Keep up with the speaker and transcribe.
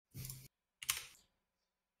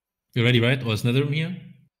You ready, right? Or is Netherim here?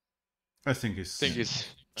 I think he's.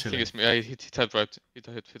 Yeah, he typed right. He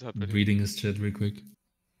typed ready. Reading his chat real quick.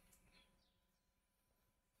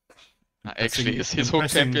 Actually, his hook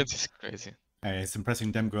champions is crazy. He's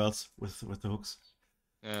impressing them girls with the hooks.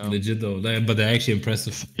 Yeah. Legit though, but they're actually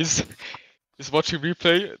impressive. He's watching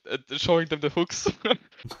replay and showing them the hooks.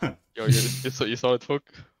 Yo, you saw that hook?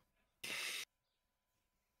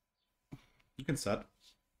 You can start.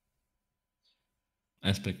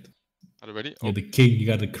 Aspect. Are you ready? You're the king, you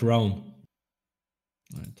got the crown.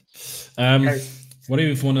 Right. What do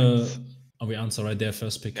you wanna... Oh, we answer right there,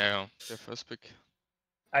 first pick. Yeah, their first pick.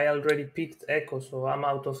 I already picked Echo, so I'm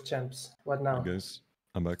out of champs. What now? Hey guys,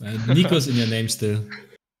 I'm back. Nico's in your name still.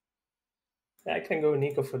 Yeah, I can go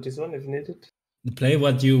Nico for this one if needed. Play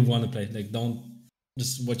what you want to play. Like, don't...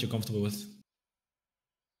 Just what you're comfortable with.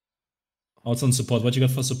 Also on support. What you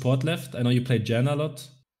got for support left? I know you played Janna a lot.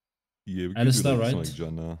 Yeah, we Alistair, can do right? Like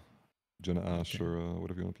Janna Ash, or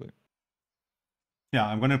whatever you want to play. Yeah,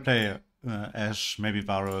 I'm gonna play Ash, maybe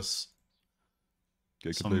Varus. Okay,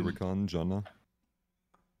 you can play Rakan, Janna.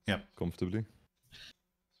 Yep. Comfortably.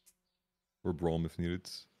 Or Braum if needed.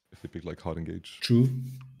 If they pick like hard engage. True.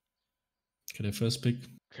 Okay, their first pick.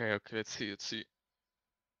 Okay, let's see.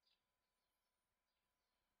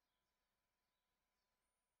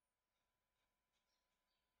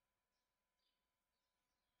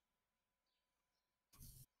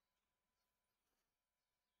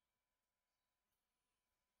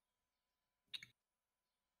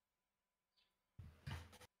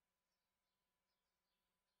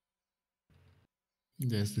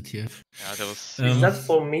 There's the TF. Yeah, that was... Is that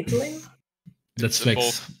for mid lane? That's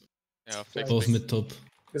flex. Yeah, flex. Both mid top.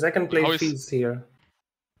 Because I can play Fizz here.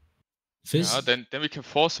 Fizz? Yeah, then we can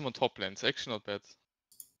force him on top lane. It's actually not bad.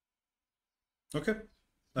 Okay.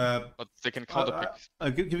 But they can counter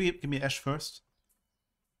pick. Give me Ash first.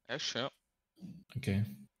 Ash, yeah. Okay.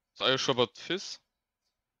 So are you sure about Fizz?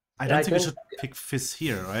 I don't think we should pick Fizz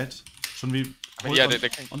here, right? Shouldn't we? I mean, yeah, they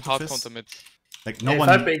can hard counter mid. Like no if one.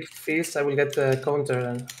 If I pick Fizz, I will get the counter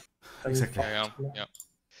and. Exactly.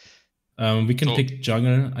 Yeah. We can pick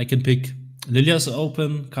jungle. I can pick Lilia's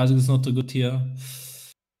open. Kha'Zix is not too good here.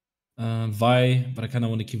 Vi, but I kind of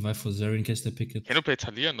want to keep Vi for Zeri in case they pick it. Can you play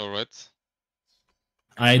Talia? No, right?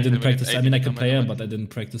 I didn't practice. I mean, I can play her, but I didn't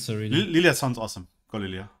practice her really. Lilia sounds awesome. Go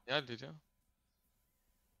Lilia. Yeah, Lilia.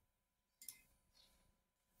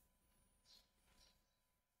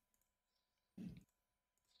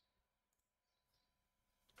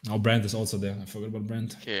 Oh, Brand is also there. I forgot about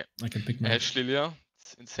Brand. Okay. I can pick my Ash Lilia.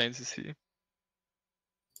 It's insane CC.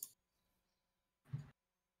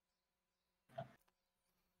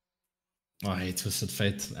 Oh, I hate Twisted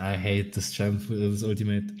Fate. I hate this champ with his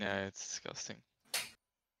ultimate. Yeah, it's disgusting.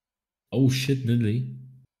 Oh shit, Nidalee.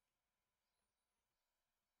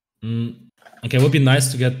 Okay, it would be nice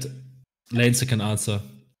to get lanes that can answer.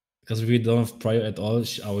 Because if we don't have prior at all,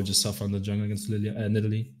 I will just suffer on the jungle against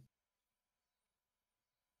Nidalee.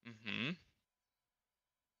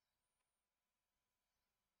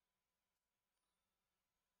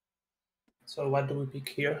 So what do we pick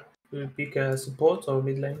here? Do we pick support or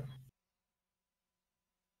mid lane?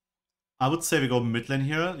 I would say we go mid lane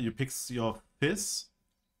here. You pick your Fizz.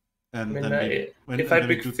 And if I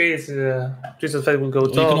pick Fizz, Twisted Fate will go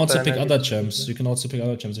top. You can also pick other champs. You can also pick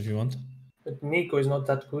other champs if you want. But Nico is not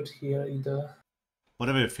that good here either.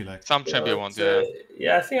 Whatever you feel like. Some champion want, yeah.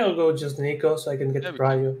 Yeah, I think I'll go just Nico so I can get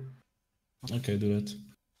Prio. Okay, do that.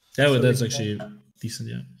 Yeah, well, that's actually decent,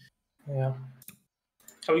 yeah. Yeah.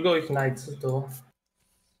 I will go Ignite though.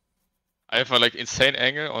 I have a like insane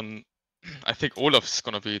angle on. I think Olaf is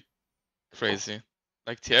gonna be crazy.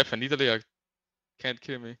 Like TF and Nidalee can't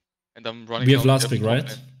kill me, and I'm running. We have last pick, right?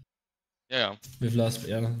 Yeah. We have last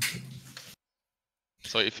pick, yeah.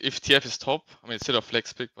 So if TF is top, I mean it's still a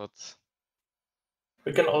flex pick, but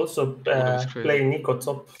we can also play Nico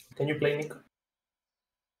top. Can you play Nico?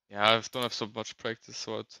 Yeah, I don't have so much practice,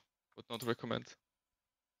 so I would not recommend.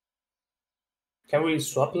 Can we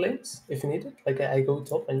swap lanes if needed? Like I go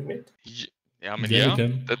top and you mid? Yeah, I mean we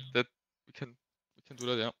can. That we can do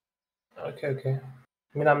that, yeah. Okay.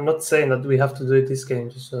 I mean, I'm not saying that we have to do it this game,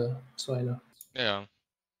 just so I know. Yeah,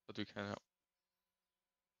 but we can.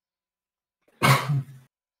 All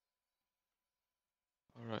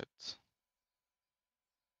right.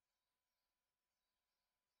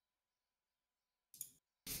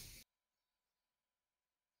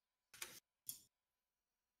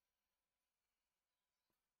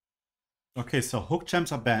 Okay, so hook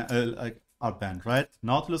champs are banned, right?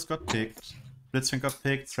 Nautilus got picked, Blitzwing got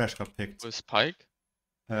picked, Thresh got picked. With Pike?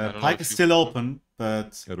 Pike is still open,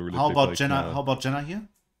 but really how about Pike Jenna? now. How about Jenna here?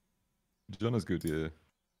 Jenna's good, yeah.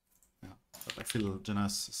 Yeah, but I feel Jenna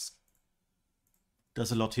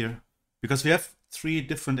does a lot here. Because we have 3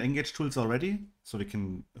 different engage tools already, so we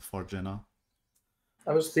can afford Jenna.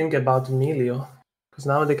 I was thinking about Emilio, because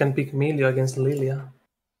now they can pick Emilio against Lilia.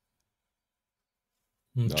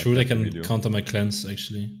 True, they can counter my cleanse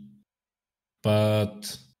actually.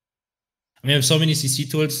 But I mean, I have so many CC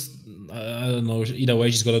tools. I don't know. Either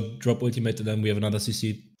way, she's got to drop ultimate, and then we have another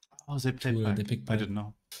CC. Oh, they played back. They pick I didn't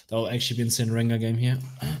know. That'll actually be insane Rengar game here.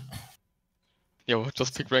 Yo,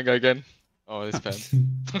 just pick Rengar again. Oh, it's banned.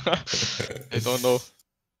 I don't know.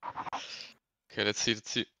 Okay, let's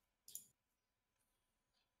see.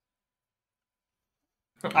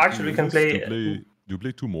 Actually, we can play. Do you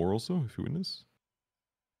play 2 more also if you win this?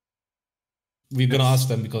 We're gonna ask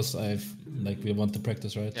them because we want to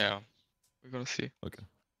practice, right? Yeah, we're gonna see. Okay.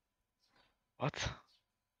 What?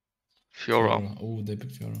 Fiora. Oh, they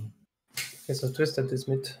picked Fiora. Okay, so Twisted is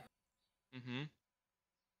mid.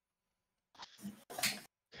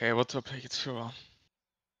 Okay, what do I play against Fiora?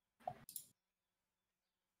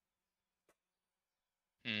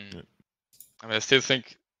 Yeah. I mean, I still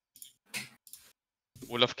think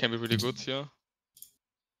Olaf can be really good here.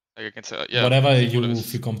 Like I can say, yeah. Whatever you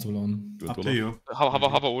feel comfortable on. Up to you. How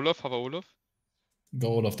about Olaf? Go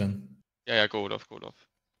Olaf then. Yeah, go Olaf.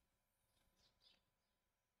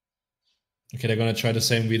 Okay, they're gonna try the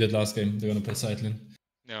same we did last game. They're gonna play side lane.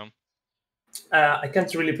 Yeah. I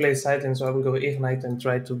can't really play side lane, so I will go Ignite and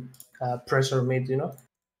try to pressure mid, you know?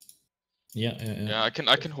 Yeah, I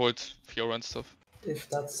can hold Fiora and stuff. If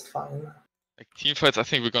that's fine. Like team fights, I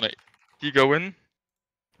think we're gonna go in.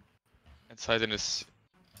 And side lane is...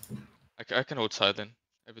 I can hold side lane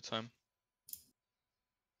every time.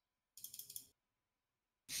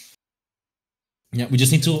 Yeah, we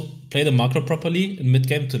just need to play the macro properly in mid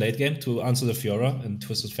game to late game to answer the Fiora and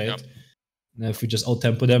Twisted Fate. Yep. And if we just out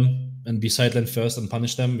tempo them and be side lane first and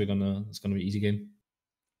punish them, it's gonna be easy game.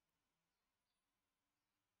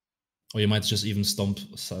 Or you might just even stomp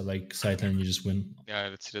side lane and you just win. Yeah,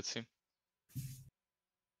 let's see.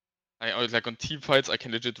 Like on team fights, I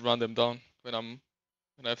can legit run them down when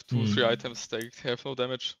I have 2-3 items. They have no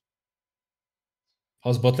damage.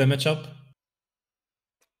 How's bot lane matchup?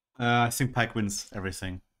 I think Pyke wins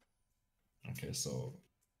everything. Okay, so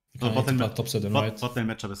bot lane top side then, right? Bot lane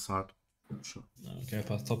matchup is hard. Sure. Okay, I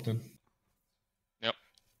pass top then. Yep.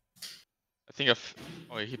 I think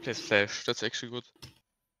oh, he plays Flash. That's actually good.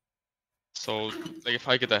 So, like, if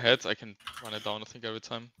I get ahead, I can run it down, I think, every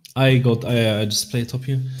time. I just play top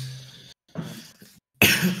here.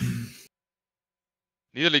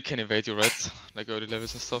 Nearly can invade you, right? Like early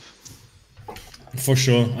levels and stuff. For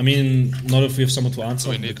sure. I mean, not if we have someone to answer,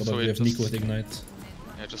 we have Nico with Ignite.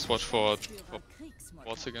 Yeah, just watch for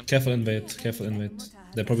bots again. Careful invade.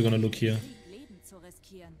 They're probably gonna look here.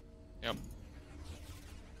 Yep.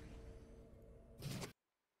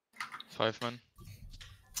 5 man.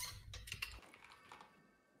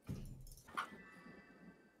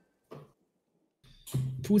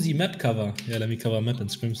 Pussy map cover. Yeah, let me cover map and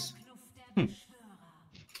scrims.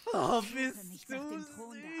 Oh, bist du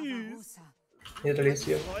süß. Here, release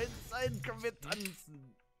you. Freund sein, komm wir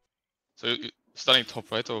tanzen. So you're starting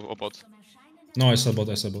top, right? Or bot? No, I saw bot.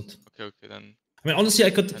 Okay, then. I mean, honestly, I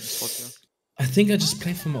could. Yeah. I think I just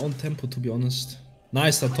play for my own tempo, to be honest. No, I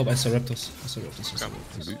start top. I saw Raptors.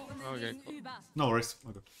 Okay, cool. No worries.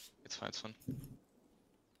 Oh, good. It's fine.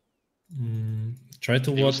 Try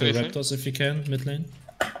to You ward the say anything? Raptors if you can, mid lane.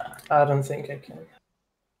 I don't think I can.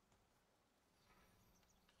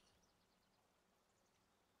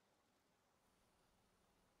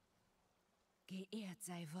 Geehrt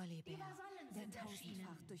sei Volleybär, der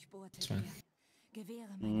tausendfach durchbohrte It's fine.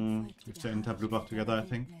 Gewehre meine Volk If they enter blue buff together, I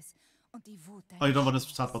think. und die Wut Oh, you don't want to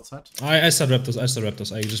start bot side? I start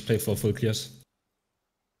Raptors. I just play for full clears.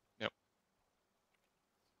 Yep.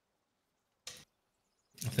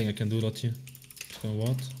 I think I can do that here. Just gonna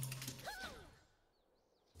ward.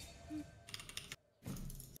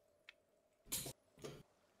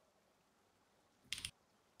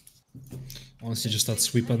 Honestly, just start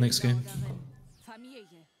sweeper next game.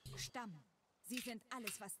 Familie, Stamm, sie sind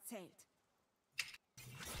alles, was zählt.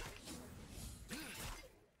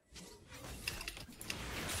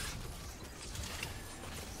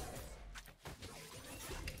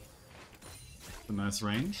 A nice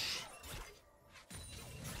range.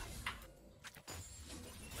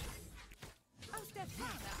 Aus der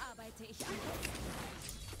Ferne arbeite ich an.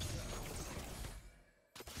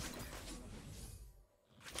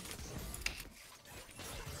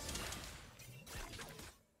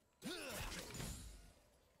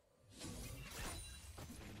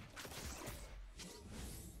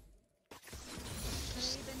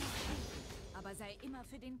 Aber aber sei immer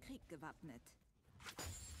für den Krieg gewappnet.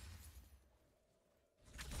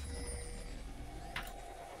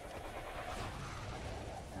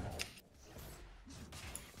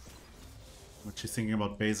 But she's thinking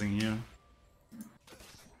about basing here.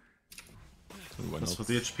 So why Just not?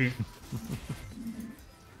 for the HP.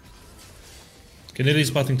 Okay, Lily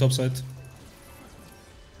spotting top side.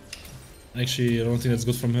 Actually, I don't think that's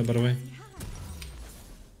good from her, by the way.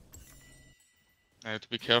 I have to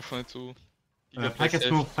be careful to. Pike has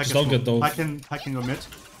move. Pike Just has don't get move. dove. Pike can go mid.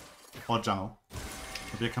 Or jungle.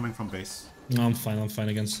 But we're coming from base. No, I'm fine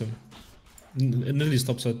against him. Lily's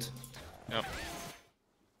top side. Yeah.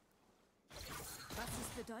 Was es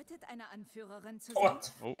bedeutet, eine Anführerin zu What?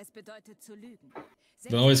 sein? Oh. Es bedeutet zu lügen.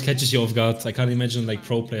 That always catches you off guard. I can't imagine like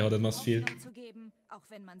pro play how that must feel. Hoffnung zu geben, auch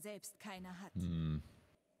wenn man selbst keine hat.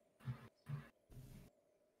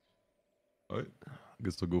 Alright. I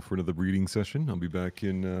guess I'll go for another breeding session. I'll be back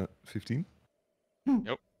in 15.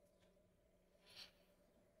 Yep.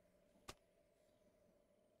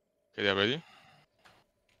 Okay, they're ready.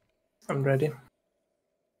 I'm ready.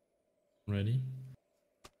 Ready?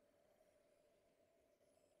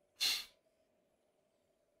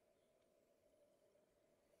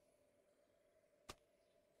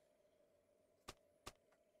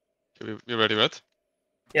 Okay, we're ready, right?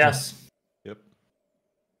 Yes. Yep.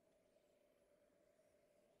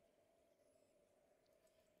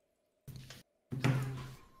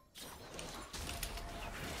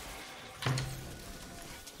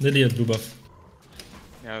 Lily had blue buff.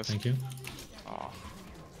 Yes. Thank you. Oh,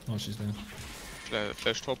 Oh, she's there.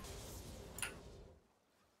 flash top.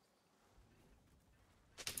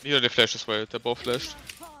 Neither they flash as well, they're both flashed.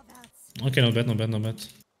 Vorwärts! Okay, not bad, not bad, not bad.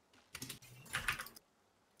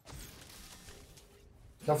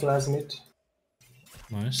 No flash mid.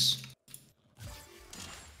 Nice.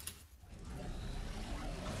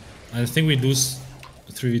 I think we lose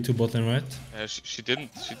 3v2 bot lane, right? Yeah, she didn't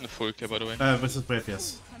full clear, by the way. Versus Brave,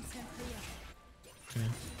 yes.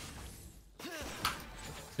 Konzentriert.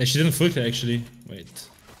 Yeah, she didn't full clear actually. Wait.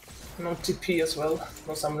 No TP as well.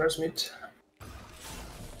 No summoners mid.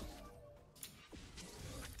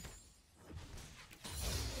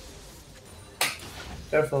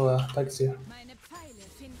 Careful, Pike's here. Meine Pfeile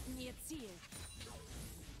finden ihr Ziel.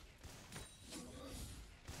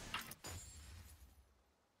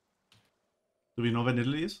 Do we know where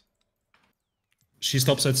Nidalee is? She's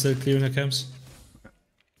topside still clearing her camps.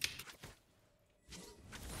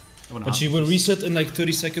 But she will reset in like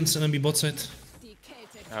 30 seconds and then be bot side. Die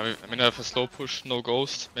Kälte Yeah, I mean, I have a slow push, no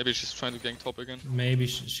ghost. Maybe she's trying to gank top again. Maybe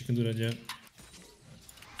she can do that, yeah. zeigt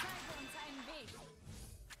uns einen Weg.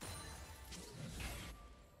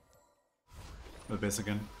 Well, base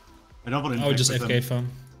again. I don't want to I would just interact FK with them. farm.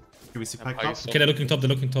 Can we see Yeah, Pike Pike up? is Okay, they're looking top, they're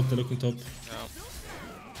looking top, they're looking top.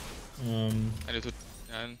 Yeah, I need to.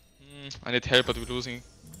 I need help, but we're losing.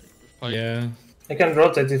 With Pike. Yeah. I can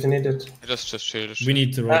rotate if you need it. Just chill. Just We chill.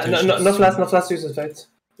 need the No rotation. flash use effect.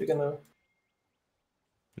 You can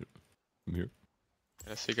I'm here.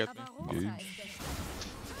 Yes, he got me. Aber rosa Engage. ist der Stadt.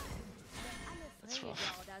 Denn alle rough.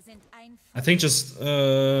 Freiorder sind ein I think just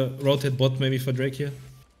rotate bot maybe for Drake here.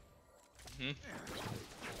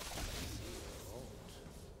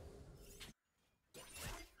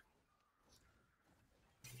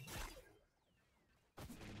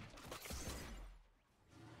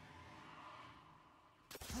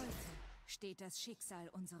 Heute steht das Schicksal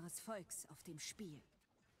unseres Volks auf dem Spiel.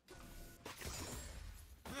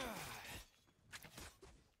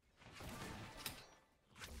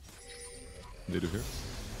 Native here.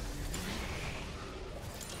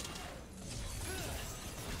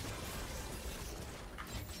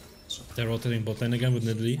 They're rotating bot lane again with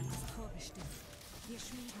Nidalee. Das ist vorbestimmt. Wir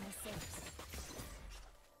schmieden es selbst.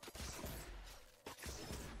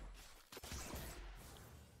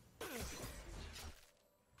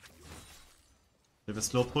 We have a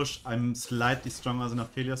slow push. I'm slightly stronger than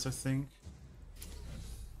Aphelios, I think.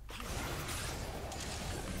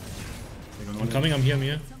 I'm coming, I'm here, I'm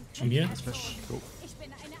here. I'm here. Flash. Go. Ich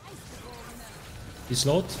bin eine Eisgeborene. He's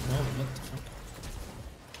slowed? No, what the fuck?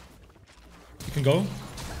 You can go.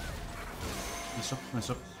 Nice job, nice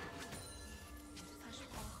job.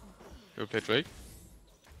 You play Drake?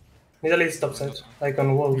 Nidalee is topside. Like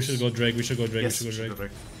on wolves. We should go Drake, we should go Drake, Yes, we should go should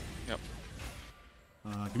Drake. Yep.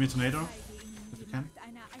 Give me a tornado, if you can. Macht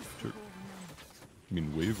einer Eisgeborenen. You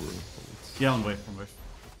mean wave or? It's Yeah, on wave, on wave.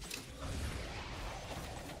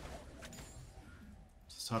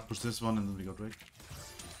 Just hard push this one and then we go Drake.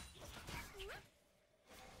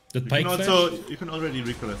 Did You Pike can flash? also, you can already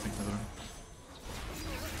recall, I think.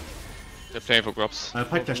 They're playing for grubs.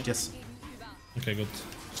 Pike flashed, yes. Okay, good.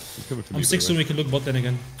 He's coming to me. I'm by 6 the soon, way. we can look bot lane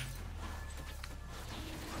again.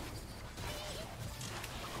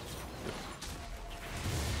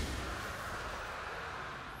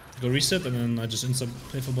 Go reset and then I just insta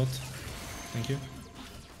play for bot. Thank you.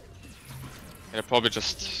 Yeah, probably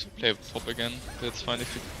just play top again. That's fine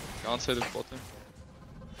if you can't say the bot lane.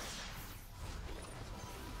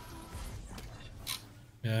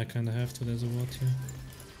 Yeah, I kinda have to, there's a ward here.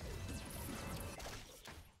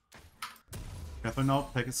 Careful now,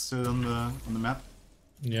 Pack is still on the map.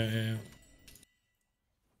 Yeah.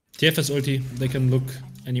 TF has ulti, they can look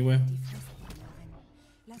anywhere.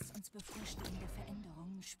 Lass uns bevorstehende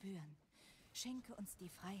Veränderungen spüren. Schenke uns die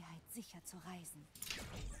Freiheit, sicher zu reisen.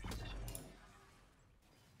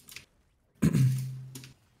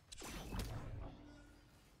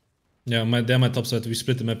 Yeah, they're my top side, we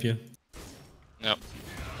split the map here. Yeah.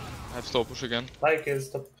 I have slow push again. Like is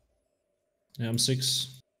top. Yeah, I'm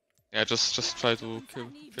 6. Yeah, just try to kill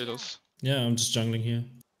Velos. Yeah, I'm just jungling here.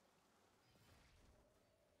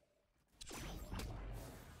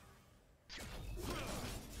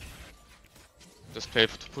 Just play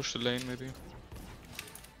to push the lane maybe.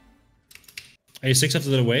 Are you 6 after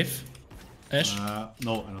the wave? Ash?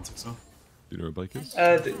 No, I don't think so. Do you know where Blake is?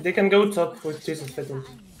 They can go top with Jesus Fitting.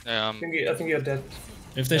 Yeah, I think you're dead.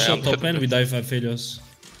 If they Yeah, shot I'm top hit lane, with we dive at failures.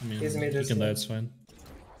 I mean, He's mid we as can die, well. it's fine.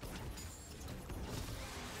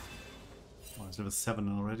 Oh, it's level 7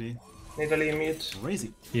 already. Nidali mid.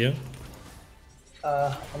 Crazy. Here.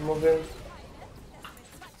 I'm moving.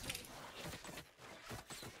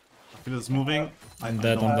 I feel it's moving. I'm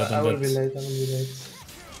dead, know. I'm dead, I I'm will be dead. late.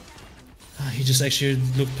 He just actually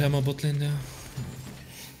looked perma bot lane there.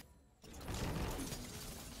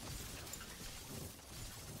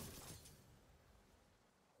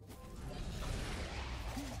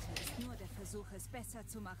 Nur der Versuch, es besser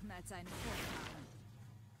zu machen als seine Vorfahren.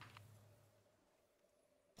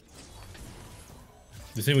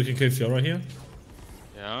 Do you think we can kill Fiora here?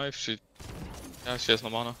 yeah, if she... Yeah, she has no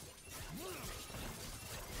mana.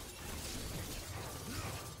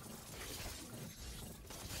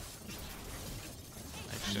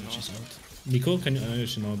 Actually, no. She's out. Nico, can you?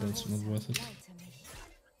 Actually, no, that's not worth it. Leite mich.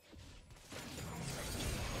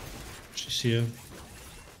 She's here.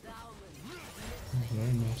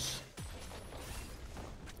 Very nice.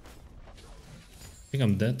 I think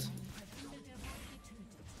I'm dead.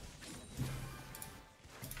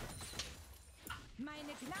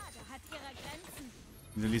 Meine Gnade hat ihre Grenzen.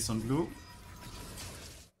 Lily's on blue.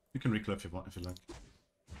 You can recall if you want, if you like.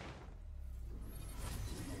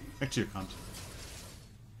 Actually, you can't.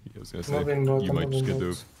 Yeah, I was gonna say, Moving bot, you might just get moving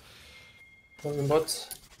the... bot. Moving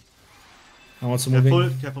bot. I'm also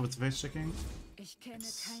moving. Careful with the face checking. Ich kenne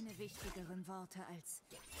keine wichtigeren Worte als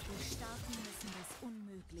wir starten müssen das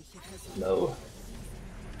Unmögliche versuchen. No. Muss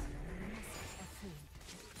sich erfüllen.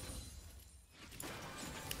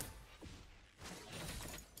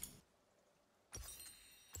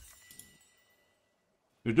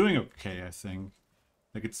 You're doing okay, I think.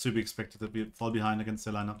 Like, it's to be expected that we fall behind against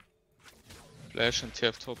the lineup. Flash and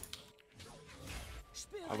TF top.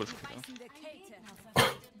 Spüre I would die skip that. reißende Kälte.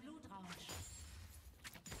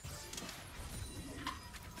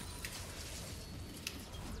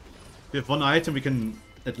 We have one item, we can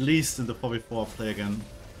at least in the 4v4 play again.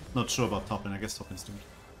 Not sure about top lane, I guess top lane's doomed.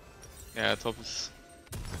 Yeah, top is...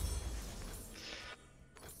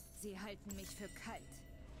 Sie halten mich für kalt.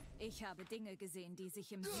 Ich habe Dinge gesehen, die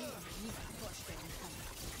sich im Süden nicht vorstellen kann.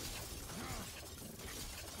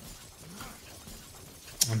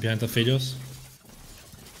 I'm behind the failures.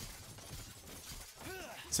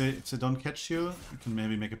 So if they don't catch you, you can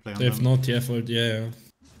maybe make a play on They have them. no TF ult, yeah.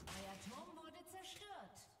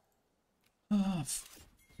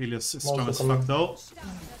 Helios is strong as fuck though.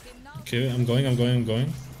 Okay, I'm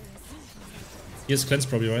going. He has cleanse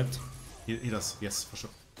probably, right? He does, yes, for sure.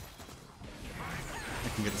 I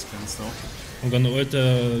can get his cleanse though. I'm gonna ult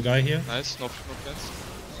the guy here. Nice, no plans.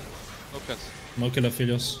 No plans. No killer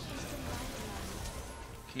failures.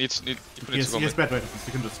 He needs He has bad rifles,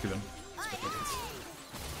 we can just kill him.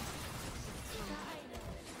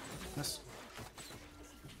 Yes.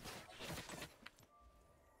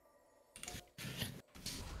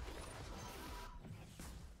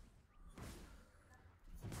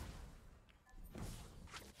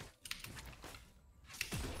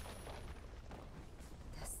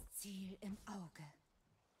 Das Ziel im Auge.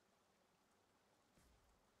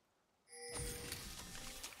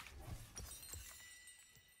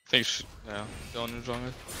 Think yeah, down in the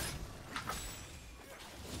jungle.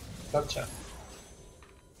 Gotcha.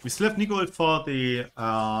 We still have Nico ult for the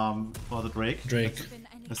Drake. Drake.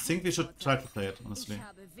 I think we should try to play it, honestly.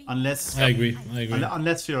 Unless I agree.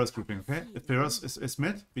 unless Fiora's grouping, okay? If Fiora's is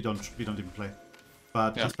mid, we don't even play.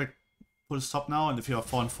 But Yeah. Respect pull stop now, and if you are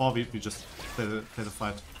 4 and 4, we just play the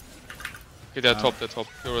fight. Okay, they're top.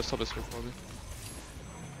 Hero's top is here probably.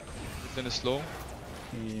 Then it's low.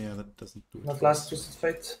 Yeah, that doesn't do Not it. last twisted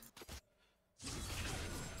fate.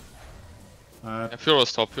 Yeah,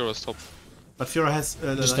 Fiora's top, Fiora's top. But Fiora has...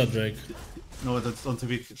 Just like- that Drake. No, that's don't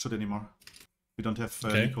think we should anymore. We don't have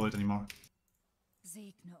Okay. Nicole anymore.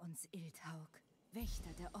 Segne uns, Ildhaug,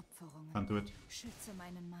 Wächter der Opferungen. Can't do it. Schütze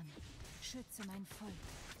meinen Mann, schütze mein Volk.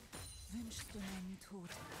 Wünschst du meinen Tod,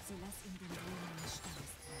 so lass ihn den Ruhm meines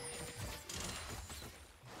Stammes tragen.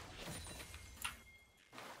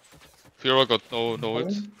 Fiora got no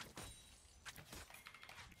ult.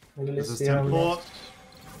 Middle This is is here. tempo.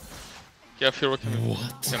 Yeah, Fiora can move.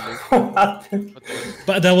 What? Can move. What?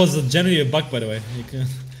 But that was generally a bug, by the way. You can...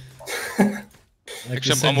 Like Actually,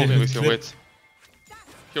 you I'm said, moving you with you, clip- wait.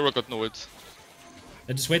 Fiora got no ult.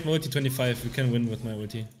 I just wait my ulti 25, we can win with my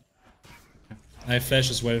ulti. I have flash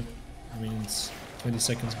as well. I mean, it's 20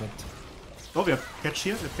 seconds, but Oh, we have catch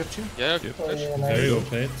here. We have catch here. Yeah, Oh, yeah, nice. very well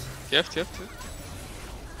played. TF.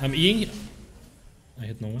 I'm Eing. I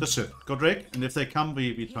hit no one. That's shit. Go Drake, and if they come,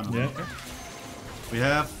 we turn on. Yeah. We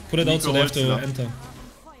have. Put it out so Nico they have to ults up. enter.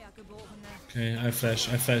 Okay, I flash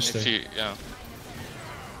there. Actually, yeah.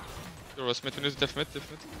 Fiora's mid, we need def mid. Go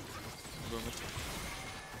mid.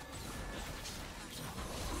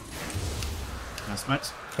 Nice match.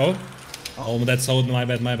 Go. Oh, that's so my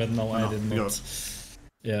bad. No, I No, did you're not.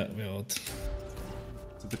 Yeah, we're out.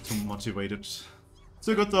 It's a bit too motivated.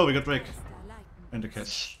 Still good though. We got Drake and the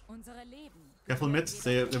catch. Unsere Leben. Careful mid.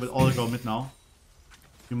 They will all go mid now.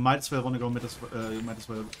 You might as well want to go mid as well. You might as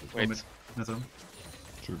well go Wait. mid. Nathan.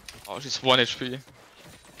 Sure. Oh, she's 1 HP.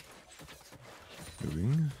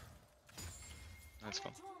 Moving. That's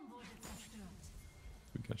gone.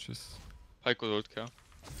 We catch this. Pyke got ult, yeah.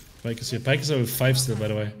 Pyke is here. Pyke is level 5 still, by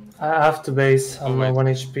the way. I have to base. I'm wait. 1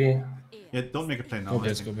 HP. Yeah, don't make a play now. Go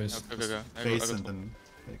base, go base. Okay. I Base got and top. then.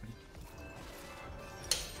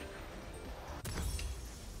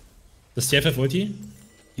 Does TF have ulti?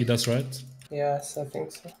 He does, right? Yes, I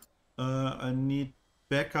think so. I need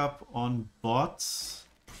backup on bot.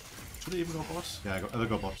 Should I even go bot? Yeah, I will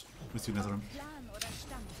go bot. With you, Netherlands. Plan oder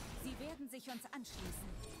Stamm. Sie werden sich uns anschließen.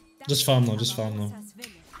 Das Just farm now, ist just farm now. Barbarossas Wille.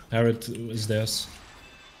 Parrot is theirs.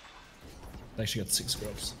 They actually got 6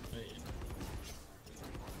 grubs.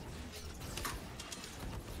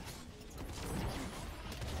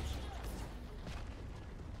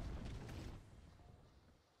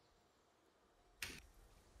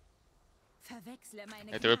 Verwechsle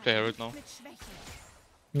meine Yeah, they will play Gnade Herald now. mit Schwäche.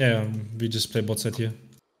 Yeah, we just play bot side here.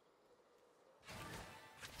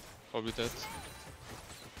 Probably dead.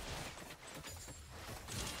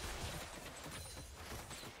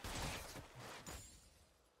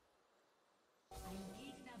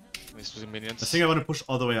 He's losing minions. I think I want to push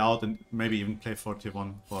all the way out and maybe even play for tier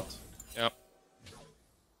 1 bot. Yeah.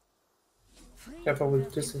 Careful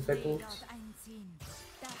with twisted fate ult. Dort einziehen.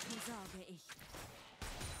 Dafür sorge ich.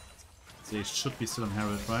 They should be still on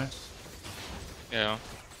Herald, right? Yeah.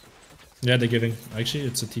 Yeah, they're giving. Actually,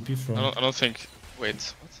 it's a TP from. I don't think.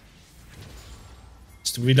 Wait. What?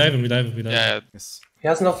 We dive him. Yeah. Yes. He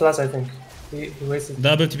has no flash, I think. He wasted.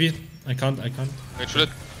 Double TP. I can't. Wait, should it?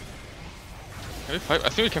 Can we fight? I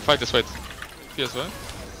think we can fight this. Wait. Here as well.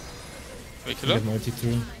 Can we kill Get her? multi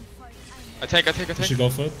through. I tank. We should go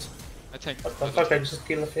for it. I tank. What the fuck, I just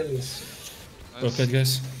killed Aphelios. Nice. Okay,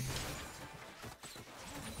 guys.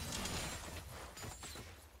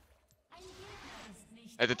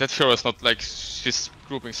 That Fiora is not like she's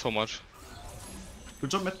grouping so much.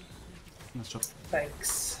 Good job, mid. Nice job.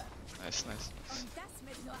 Thanks. Nice. Und das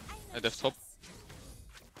mit nur I einem def top.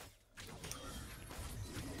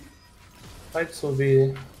 Fights will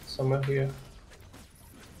be somewhere here.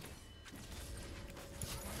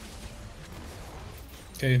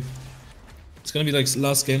 Okay. It's gonna be like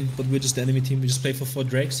last game, but we're just the enemy team. We just play for 4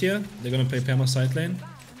 Drakes here. They're gonna play Perma side lane.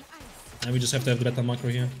 And we just have to have Greta macro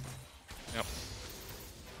here. Yep.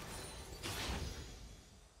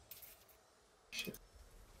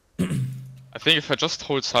 I think if I just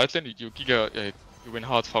hold side lane, you Giga, yeah, you win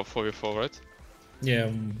hard for 4v4, right?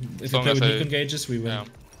 Yeah, if As we long play as with I- Deacon Gauges, we win. Yeah.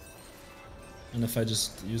 And if I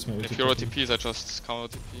just use my If ulti you're quickly. TPs, I just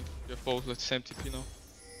counter TP. We have both the same TP now.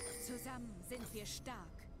 Zusammen sind wir stark.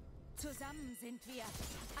 Zusammen sind wir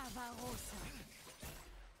Avarosa.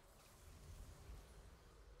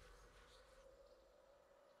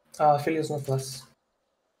 Ah, Aphelios no flash.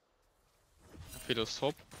 Fiddle's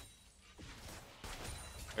top.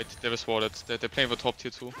 Wait, they was warded. They're playing for top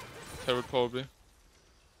tier 2. Terror probably.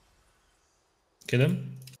 Kill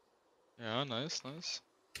him. Yeah, nice.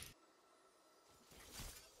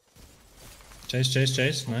 Chase.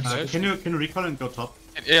 Nice. Nice. Can you recall and go top?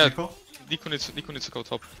 And, yeah, Nico? Nico needs to go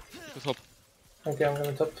top. Go top. Okay, I'm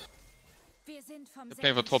gonna top. Wir sind vom They're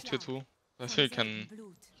playing for top tier selben 2. I Schlag, think we vom can. selben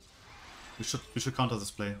Blut. We should counter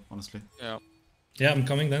this play, honestly. Yeah. Yeah, I'm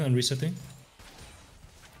coming then. I'm resetting.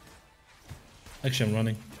 Actually, I'm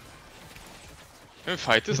running. Can we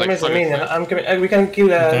fight this? Come Like, as a minion. I'm coming. We can kill.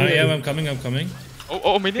 Yeah, I'm coming. I'm coming.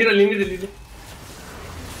 oh, minion. Lily.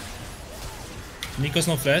 Nico's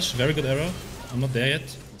no flash. Very good arrow. I'm not there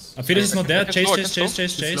yet. Aphelios is not there. Chase.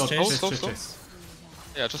 Chase.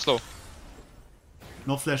 Yeah, just slow.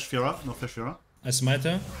 No flash Fiora. I smite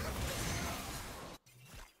her.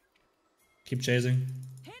 Keep chasing.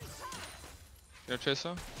 Can you chase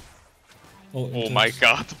her? Oh Oh my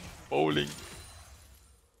god. Bowling.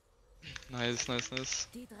 Nice. Die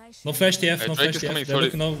drei No flash TF. No Drake flash is coming, TF. They're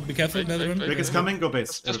looking, sorry. no, be careful. Netherrealm. Drake is coming, go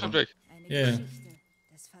base. Just for everyone. Drake. Eine Yeah. Geschichte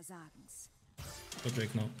des Versagens. Go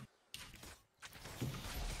Drake now.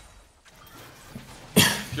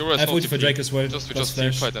 Fiora I is have no ulti for TP. Drake as well. We Plus just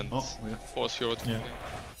flash. fight and Oh, yeah. force Fiora to Yeah. play.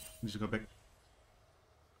 Need to go back.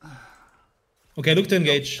 Okay, look to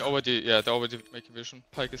engage. They're already making vision.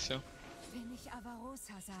 Pike is here. Wenn ich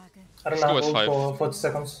Avarosa sage I don't Let's go know with ult 5. for 40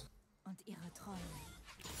 seconds. und ihre Träume.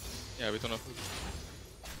 Yeah, we don't have.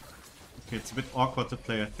 Okay, it's a bit awkward to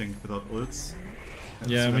play, I think, without ults.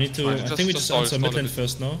 Yeah, we need to. fine. I Just- think we just just answer stall mid lane a bit.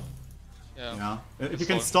 first, no? Yeah. Yeah. If It's you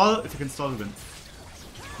can fine. stall, we win.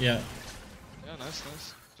 Yeah. Yeah, nice.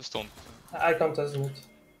 Just don't. I contest it. Ein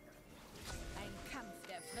Kampf,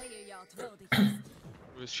 der Freljord würdig ist.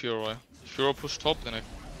 Where's Fiora? If Fiora push top, then I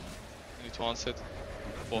need to answer it.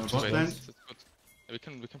 Both bot ways. lane? That's good. Yeah,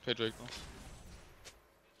 we can play Drake now.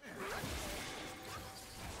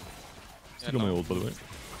 Still on my ult, by the way.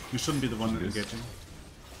 You shouldn't be the one Yes. engaging.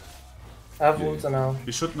 I have ult now.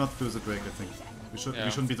 We should not do the Drake, I think. We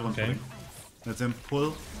shouldn't be the one Okay. pulling. Let them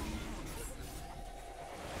pull.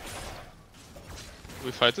 Do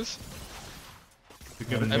we fight this? We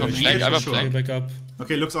give it I have a engage flank, I have for a sure. flank. Back up.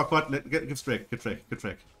 Okay, looks awkward. Give Drake. Give Drake.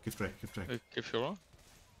 Give Fiora?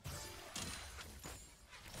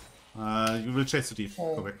 You will chase the deep.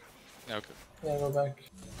 Oh. Go back. Yeah, okay. Yeah, go back.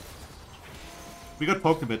 We got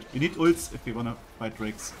poked a bit. We need ults if we wanna fight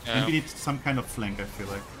Drakes. Yeah. And we need some kind of flank, I feel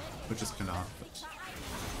like. Which is kinda hard. But...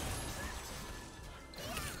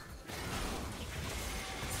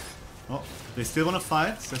 Oh, they still wanna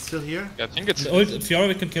fight? They're still here? Yeah, I think it's. The ult, Fiora,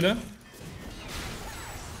 we can kill her.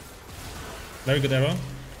 Very good arrow.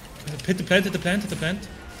 Hit the plant. Back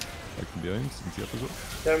from behind, and TF as well.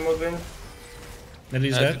 They're moving.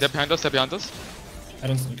 Nelly's They're dead. behind us. I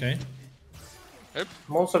don't. Okay.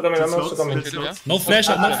 I'm also coming. I'm also coming. Slots, slots. No flash.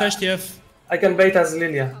 No flash TF. I can bait as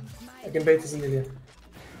Lilia.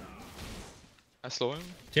 I slow him.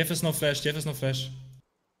 TF is no flash.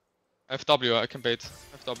 I have W, I can bait.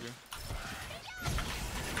 I have W.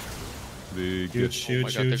 They get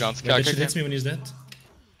Huge. God, the guns. Yeah, Okay, that shit okay. hits me when he's dead.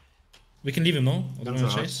 We can leave him, no? Or do we Guns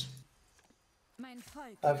wanna are chase? Mein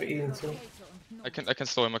Volk. I have Ian too. I can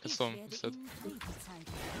slow him. Ich werde Instead. ihnen Frieden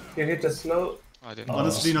zeigen. You hit the slow. I didn't.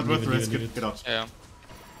 Honestly, not worth the leave risk. it. Get out. Yeah.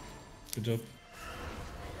 Good job.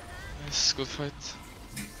 Nice, good fight.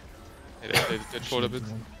 Yeah, they trolled a bit.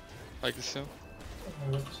 Like this, yeah.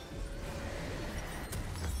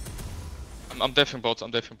 I'm defing bot.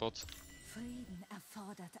 Frieden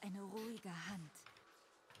erfordert eine ruhige Hand.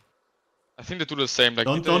 I think they do the same. Like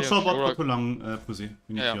Don't Nidalee show and bot Fiora for too long, Pussy.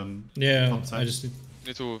 We need Yeah. you on Yeah, top side. I just need.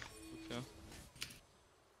 need to. Yeah.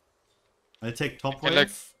 I'll take top And, wave,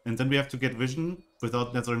 like- and then we have to get vision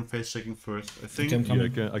without Netherrealm face checking first. I think. Okay, I'm Yeah,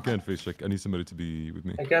 coming. I can't face check. I need somebody to be with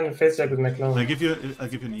me. I can face check with my clone. I'll give you an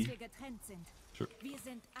Dass E. wir getrennt sind. Sure. Wir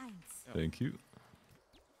sind eins. Thank you.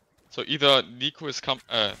 So either Nico is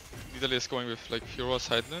Nidalee is going with like Fiora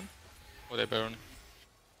side lane, or they Baron.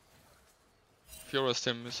 Fiora's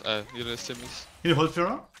team is Nidalee's team is. Can you hold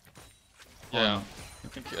Fiora? Yeah, no.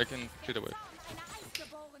 I can clear the way.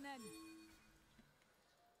 Erstgeborenen.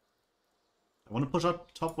 I want to push out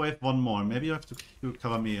top wave one more. Maybe you have to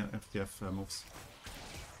cover me if you have moves.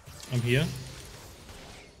 I'm here.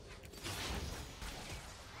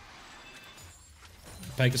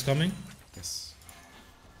 Pike is coming. Yes.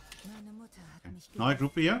 Meine Mutter hat mich Now I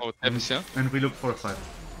group here, Oh, Dev is here. and we look for a fight.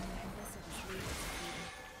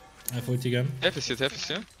 I have ult again. Dev is here. Tod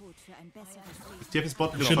für ein besseres Leben. TF is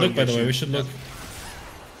bot. We should look, by the way. We should look.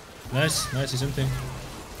 Nice, he's empty.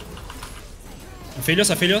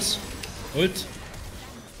 Aphelios. Ult.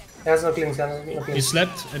 He has no cleans. He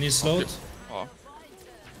slept and he's slowed. Oh.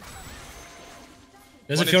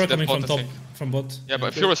 There's a One is Fiora dead coming bot, from I top, think. from bot. Yeah,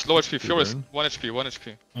 but Fiora is low HP. Fiora is Baron. 1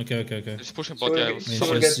 HP. Okay. He's pushing bot. Yeah, it was Yeah, So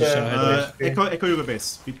so we just- get just the hide away. Echo Yuga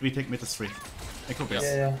base. We take mid as 3. Echo base.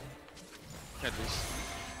 Yeah. can't lose.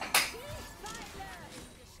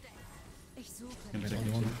 Ich suche Can die take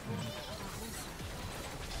Only mid. one.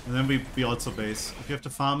 And then we also base. If you have to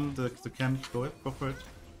farm the camp, go for it.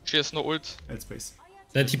 She has no ult. Let's base.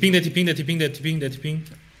 They're TPing, they're TPing, they're TPing, they're TPing, they're TPing.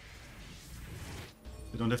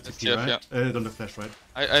 They don't have TP, TF, right? yeah. They don't have flash, right?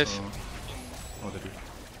 I Oh, they do.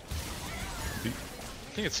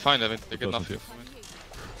 think it's fine. They get enough here for me.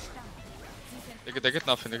 They get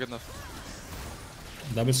nothing. They get nothing.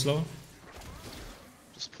 Double slow.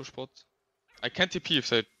 Just push bot. I can't TP if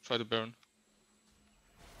they try to Baron.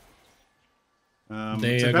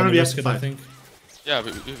 They so are Baron gonna we have risk to it, I fight. think. Yeah,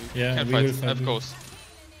 we Yeah, can't we fight. will fight, I have we- ghost.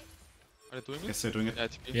 Are they doing it? Yes, they're doing it. Yeah,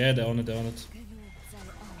 TP. Yeah, they're on it, they're on it.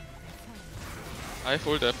 I have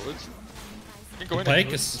ult. Can go in.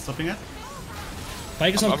 Pike is Stopping it.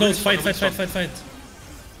 Pike is I'm not close. really Fight. strong. Maybe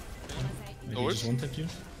No he ult. just wanted you.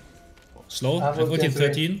 Slow. I have I've ulti in ulti in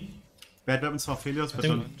 13. Bad weapons for failures, but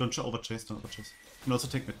think- don't overchase, don't overchase. You can also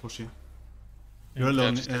take mid push here. Yeah. You're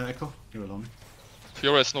alone, just take- Echo. You're alone.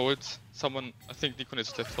 Fiora has no ult. Someone, I think Nico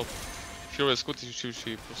needs to take top. Fiora is good. She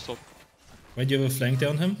push top. Wait, you have a flank there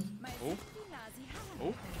on him?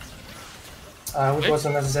 Which was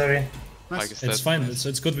unnecessary. Pike Nice. is It's dead. fine.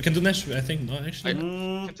 It's good. We can do Nash, I think. No, actually.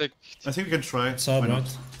 Can take. I think we can try. It's hard, Why not?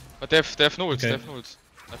 right? But they have no ult. Okay. They have no ult.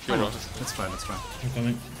 Why Fiora. not? Let's try, let's try. I'm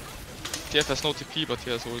coming. TF has no TP, but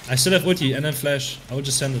he has ult. I still have ulti and then flash. I will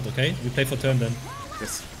just send it, okay? We play for turn then.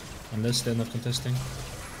 Yes. Unless they're not contesting.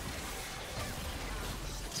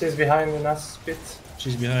 She's behind in us a bit.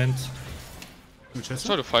 She's behind. Can we chase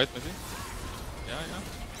Try her? to fight, maybe. Yeah.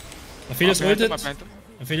 Aphelios I'm behind them, ulted. I'm behind them.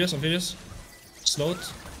 Aphelios. Slowed.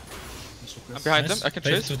 I'm behind Nice. them. I can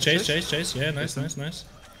Play chase. to I can chase. Yeah, nice.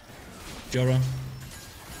 Fiora.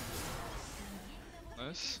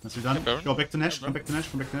 Nice. Let's be done. Okay, Baron. Go back to Nash, Baron. come back to Nash,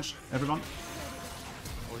 come back to Nash. Everyone.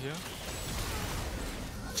 Oh, here.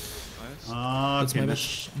 Nice. Ah, That's okay, my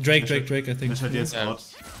Nash. match. Drake, I think. Nash had yes Yeah. out.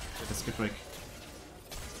 Let's get Drake.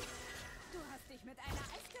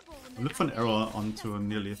 Look for an arrow onto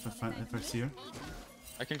nearly if I see her.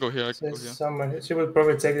 I can go here. I can go She's here. somewhere. She will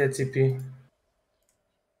probably take the TP.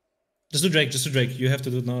 Just do Drake. You have to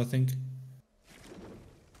do it now, I think.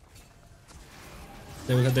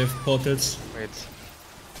 They have portals. Wait.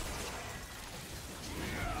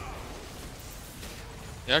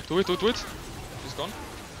 Yeah, do it. She's gone.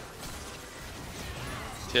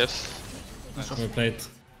 TFs. Well played.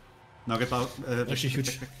 Now get out. Actually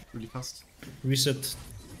huge. Back, really fast. Reset.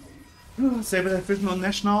 Sable have written on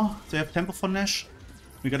Nash now. They have tempo for Nash.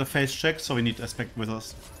 We got a phase check, so we need aspect with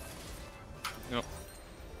us. Yeah.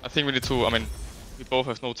 I think we need to. I mean, we both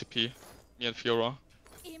have no TP. Me and Fiora.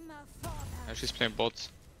 And she's playing bot.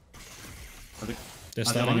 They're Are they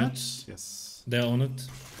starting on it. Yes. They're on it.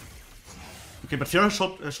 Okay, but Fiora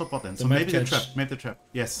shot bot then. So They might maybe the catch. trap. Maybe the trap.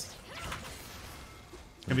 Yes.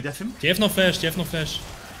 Can we def him? They have no flash.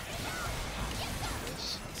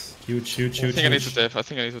 Huge. I think I need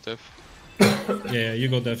to def. Yeah, you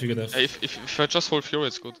go def. Yeah, if I just hold Fiora,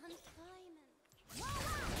 it's good.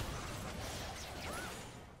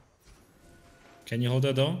 Can you hold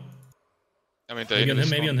that down? I mean, Maybe on him,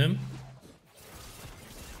 maybe on him.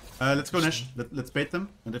 Let's go Nash. Let's bait them.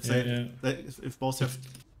 And if Yeah, if both have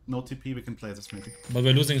no TP, we can play this maybe. But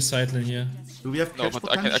we're losing side lane here. Do we have No, catch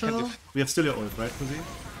but I can potential? def. We have still your ult, right, Fuzi?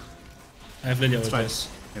 I have Lilia That's ult, right. yes.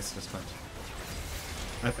 Yes, that's right.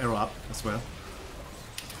 I have arrow up as well.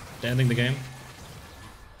 They're ending the game.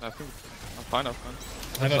 I think I'm fine.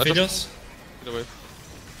 I have I Aphelios. Get away.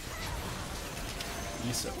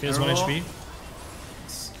 Here's 1 HP.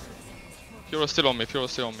 Fiora's still on me. Can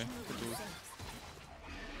do it.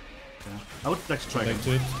 Yeah. I would like to try Back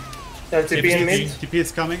again. to it. TP in mid. TP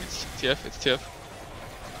is coming. It's TF.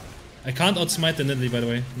 I can't outsmite the Nidalee, by the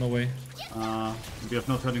way. No way. We have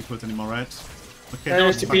no turning point anymore, right? Okay.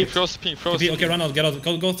 Fiora's fuck TP. it. Fiora's ping. TP, okay, run out, get out.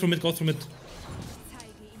 Go through mid.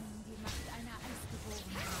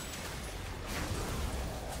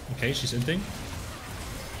 Okay, she's inting.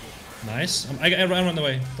 Nice. I run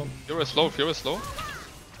away. Don't. Fiora's slow.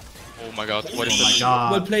 Oh my god. What is Oh my that?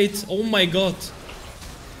 god. Well played. Oh my god.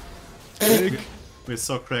 We're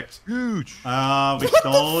so cracked. Huge.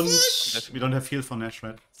 We don't have heal for Nash,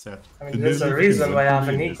 right? Sad. I mean, there's a reason why I have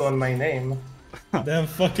a Nico on my name. Damn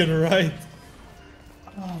fucking right.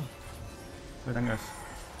 Wait, danke.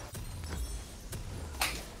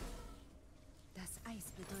 Das Eis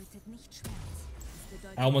bedeutet nicht Schmerz. Es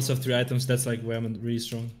bedeutet I almost have 3 items. That's like where I'm really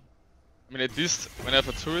strong. I mean, at least when I have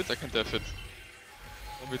a turret, I can def it.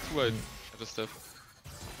 Only 2 I just def.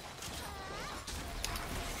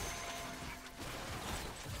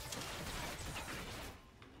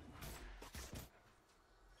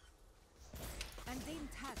 an dem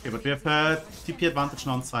Tag. Okay, but we have TP advantage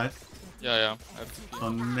now on side. Yeah. I have TP.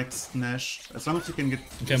 On next Nash. As long as you can get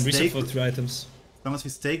Okay, I'm reset stake, for 3 items. As long as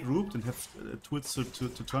we stay grouped and have tools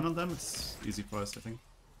to turn on them, it's easy for us, I think.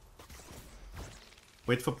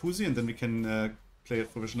 Wait for Pussy and then we can play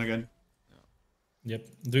it for vision again. Yep.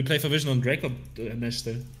 Do we play for vision on Drake or Nash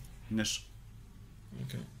still? Nash.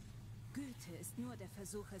 Okay. Güte ist nur der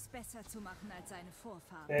Versuch, es besser zu machen als seine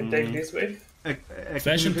Vorfahren. And take this wave.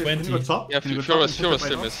 Flash in 20. Yeah, Fiora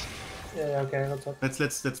still miss. Yeah, okay, what's up? Let's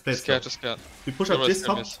play it. Scared, just scared. We push up Fiora this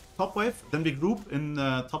still miss. top wave, then we group in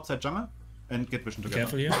top side jungle and get vision together.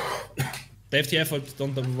 Careful here. They have the effort,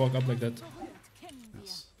 don't walk up like that.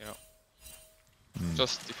 Yeah.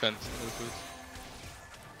 Just defend a little bit.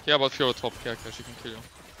 Care about Fiora top, care, she can kill you.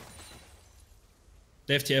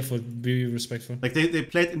 They have the effort, be respectful. Like they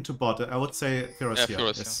played into bot. I would say Fiora's Yeah, here.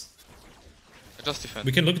 Fiora's Yes. I just defend.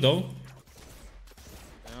 We can look though.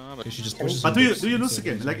 Yeah, but Okay, she just pushes. But him. do you lose the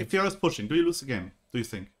game? Like if Fiora's pushing, do you lose the game? Do you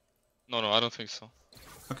think? no, I don't think so.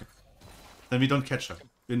 Okay. Then we don't catch her.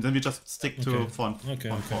 Then we just stick to Okay. front. Okay.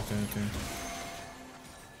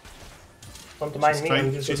 Don't mind She's me. trying,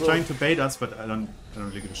 I'm just she's trying to bait us, but I don't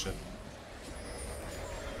really give a shit.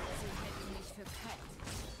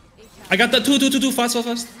 I got that. Two. Fast.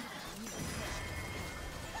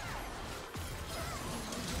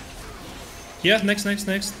 Yeah, next.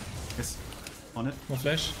 Yes. On it. More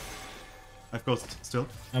flash. I've ghost still.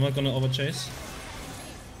 I'm not gonna overchase.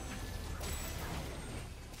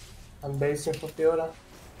 I'm basing for Fiora.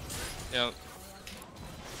 Yeah,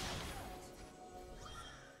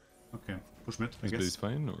 Okay. Push mid, I Is base guess.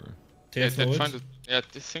 fine or? yeah, TF they're forward. trying to. Yeah,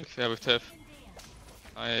 they think they have TF.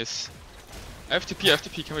 Nice.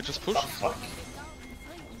 FTP, can we just push? Fuck.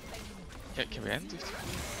 Can we end it?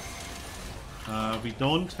 We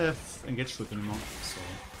don't have engaged foot anymore, so.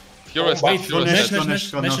 Fiora is wait, dead, go Fiora Nash, is go dead.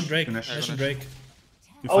 Nash, go Nash Nash, and Drake. go Nash. Nash and Drake.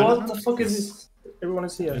 You Oh, find what it the now? fuck is Yes. this? Everyone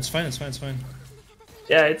is here. It's fine.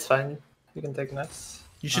 Yeah, it's fine. You can take nice.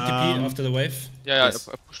 You should TP after the wave. Yeah, Yes.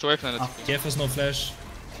 I pushed away from that. TF has no flash.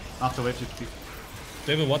 After wave, you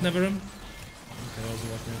Do you have a what never him? Okay, that was a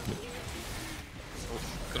what never.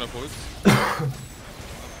 Gonna hold.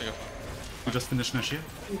 You just finish Nash here.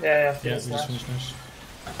 Yeah, Yeah, finish we just Nash. finished Nash.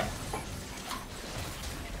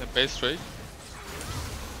 Then base straight.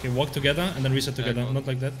 Okay, walk together and then reset Yeah, together. go. Not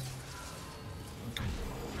like that.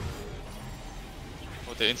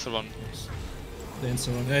 Oh, they insta run. The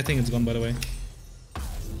insta run. I think it's gone by the way.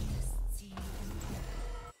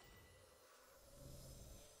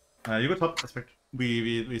 You go top, aspect.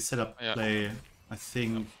 We set up Yeah. play, I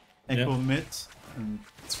think, Echo mid and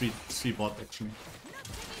three bot actually.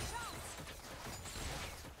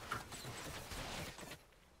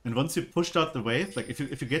 And once you pushed out the wave, like if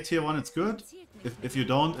you get tier 1, it's good. If you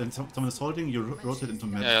don't and someone is holding, you rotate into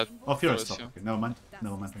mid. Yeah, Oh, Fiora Fiora is top. is Okay, never mind.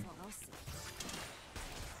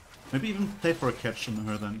 Maybe even play for a catch on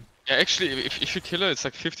her then. Yeah, actually, if you kill her, it's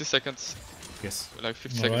like 50 seconds. Yes, Like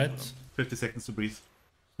 50 Alright. seconds. 50 seconds to breathe.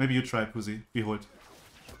 Maybe you try, Pussy. We hold.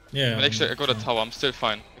 Yeah. But actually, I got a tower. I'm still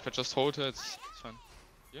fine. If I just hold her, it's fine.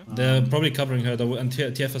 They're probably covering her though, and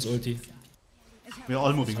TF has ulti. We're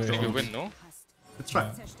all moving. I we're think all we moving. win, no? Let's try.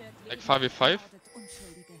 Like 5v5?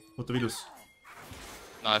 What do we lose?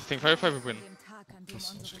 No, I think 5v5 we win.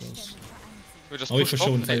 We just Oh, we push for top.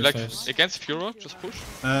 sure in Like 5v5s. against Fiora, just push.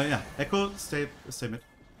 Yeah, Echo, stay mid.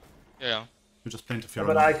 Yeah. We're just playing to Fiora.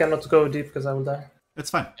 But now. I cannot go deep because I will die. It's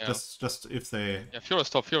fine. Yeah. Just if they. Yeah, Fiora's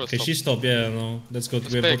top. Okay, she's top. Yeah, no, that's good.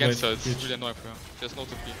 Let's We play have bot against her. wave. It's really annoying for her. She has no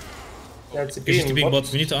TP. Yeah, it's a Okay, she's beam. keeping What?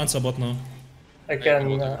 bot. We need to answer bot now. I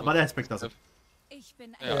can. But I expect does it. Ich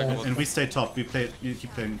bin Yeah, I go And we stay top. We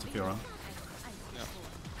keep playing to Fiora.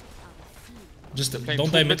 Just playing don't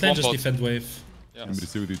two die mid, mid lane, one just bot. defend wave. Yeah. You want me to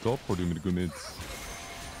stay with you top or do you want me to go mid?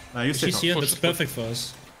 You stay She's top. here. Push, That's push. perfect for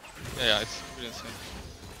us. Yeah, it's really insane.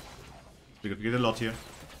 We get a lot here.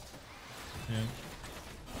 Yeah.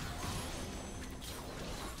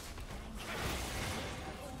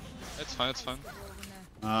 It's fine, it's fine.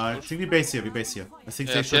 I think we base here. I think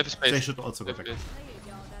Yeah, they TF is base. should also go TF back. base.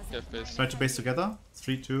 TF base. Try to base together.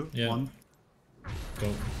 3, 2, Yeah. 1.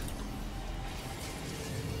 Go.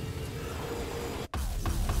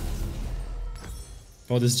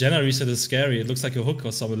 Oh, this Jenna reset is scary. It looks like a hook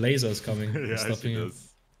or some laser is coming. and stopping it.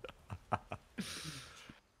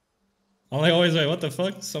 I'm like, always like, what the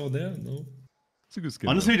fuck? Someone there? No. It's a good skin.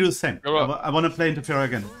 Honestly, we do the same. Fiora- I want to play into Fiora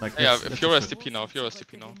again. Like, Yeah, let's Fiora do is it. TP now. Fiora is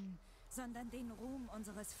TP now. sondern den Ruhm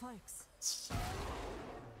unseres Volks.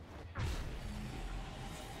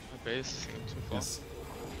 My base is too far. Yes.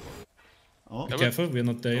 Oh, Be Yeah, careful, we're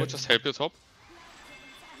not there I will yet. just help you top.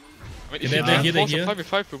 I mean, if Yeah, you they're can here, they're force a here.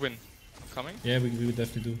 5v5, we win. Coming? Yeah, we would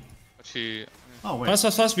definitely do. But she... oh wait.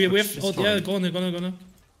 Fast. We have. She's Oh, yeah, strong. go on.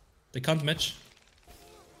 They can't match.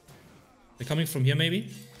 They're coming from here, maybe?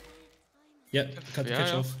 Yeah, cut the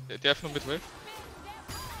catch off. They have no mid wave.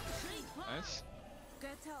 Nice.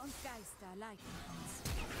 Götter und Geister leiten uns.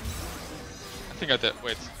 I think I did.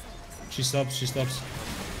 Wait. She stops, she stops.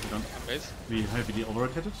 I'm base. We heavily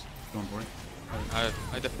overrotated. Don't worry.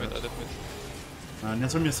 I def mid.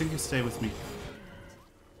 Nezrim, you think you stay with me?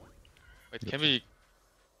 Wait, can we?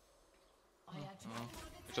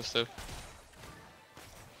 Just I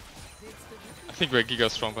think we're giga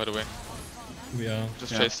strong, by the way. We are.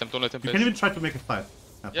 Just chase them. Don't let them You base. can even try to make a fight.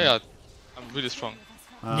 Yeah, I'm really strong.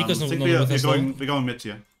 Nico's I not think with us we're going mid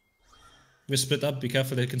here. We're split up, be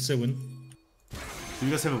careful, they can still win. Do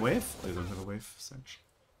you guys have a wave? Oh, you don't have a wave, Sanch.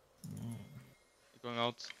 Going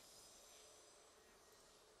out.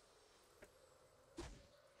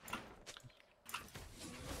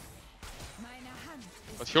 Meine Hand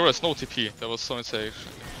ist But Fiora has no TP. That was so insane.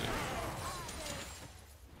 Actually.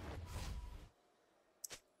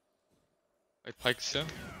 Wait, Pike's here.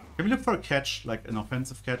 Can we look for a catch, like an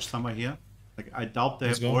offensive catch somewhere here? Like, I doubt they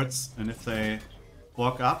Let's have go. wards, and if they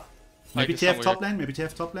walk up, maybe is TF somewhere top here. lane, maybe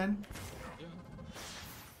TF top lane?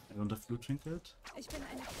 I don't have blue trinket. Ich bin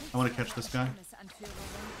eine I wanna catch this guy. Kriegsgeheimnisanführerin,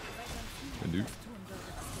 weil Can do. sonst niemand tun würde,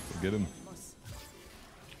 was Go get him. muss.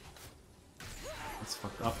 It's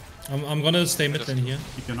fucked up. I'm gonna stay mid lane here.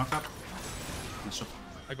 Keep your knock up. Nice shot.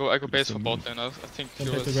 I go base for bot lane. I think Don't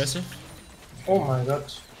play too Fiora's... aggressive. Oh my god.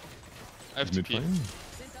 I have Mid TP. lane?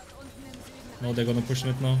 Sind dort unten im Süden No, they're gonna push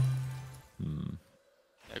mid now.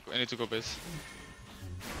 I need to go base.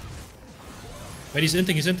 Wait, he's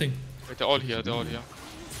inting, he's inting. Wait, they're all here.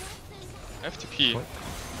 I have TP.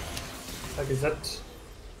 Like is that?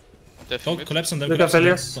 Def Don't mid. collapse on them, Look collapse at on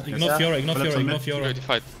them. Velios. Ignore Yeah. Fiora, ignore Collapse Fiora, on ignore mid. You Fiora. already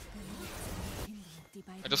fight. hindert die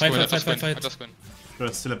beiden. I just Fight, go in. I fight, just fight, win. I fight. just win. Sure,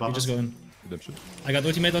 it's still above We us. just go in. Redemption. I got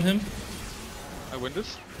ultimate on him. I win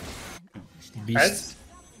this. Beast. Right?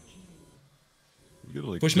 You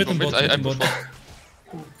gotta like Push mid and Mid, bot, I mid and push bot. bot.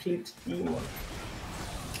 Complete demon.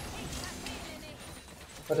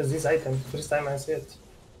 What is this item? First time I see it.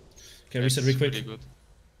 Okay, reset real quick. Really good.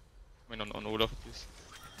 I mean, on Olaf at least.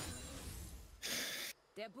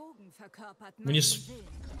 Der Bogen verkörpert When you meinen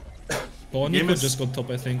Willen. Go on, Game Nico is- just got top,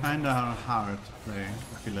 I think. Kinda hard to play,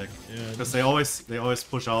 I feel like. Yeah, Because they always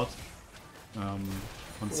push out on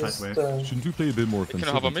side Just, wave. Shouldn't we play a bit more Can you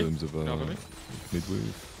offensive hover in me? terms of Can you hover me? mid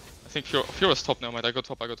wave? I think Fiora's top now, mate. I go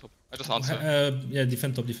top. I just answer. Yeah,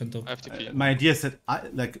 defend top, defend top. I have TP. My idea is that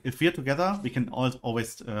if we're together, we can always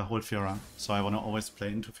hold Fiora. So I want to always play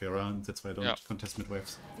into Fiora, and that's why I don't Yeah. contest mid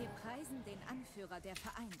waves. Wir preisen den Anführer der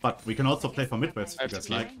Vereinten. But we can also play for mid waves if I you have guys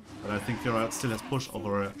to like. But I think Fiora still has push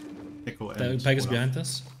over Echo The and Pike is Olaf. behind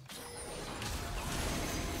us.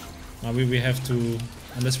 Now we have to,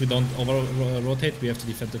 unless we don't rotate, we have to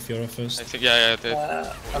defend the Fiora I first. think, yeah. They I'm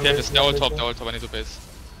have waiting, they're all I'm top. waiting. They're all top. I need to base.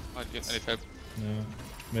 I need help. Yeah,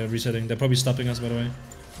 we're resetting. They're probably stopping us, by the way.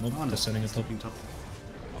 Nope, Oh, they're no, sending a top. stepping top.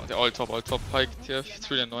 Oh, they're all top. Pike, TF.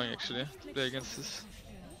 It's really annoying actually to play against this.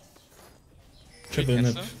 Triple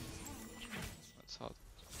Cancel? nip. That's hard.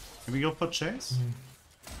 Can we go for chase?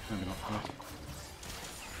 Maybe not. Right.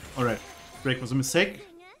 Alright, break was a mistake.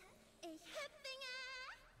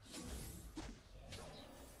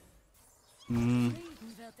 Frieden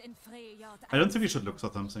wird in Freljord I don't think we should look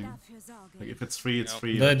for something. dafür sorgen. Like if it's free, it's Yeah.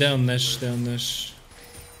 free. They're on Nash, they're on Nash.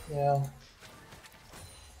 Yeah.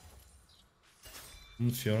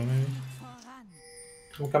 Fiora maybe? Voran.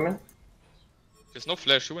 I'm coming. There's no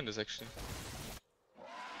flash. You win this actually.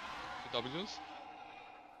 The W's.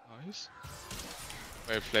 Nice.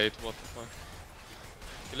 Well played. What the fuck?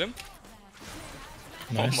 Kill him?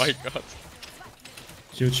 Nice. Oh my god.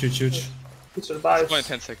 Huge. He survives. Go in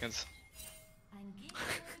 10 seconds. Ein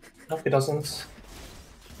Gegner No, he doesn't.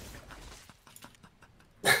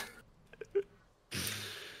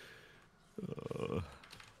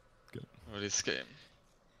 Oh, this game.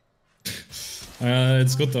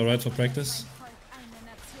 It's good though, right, for practice? folgt eine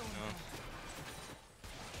Nation.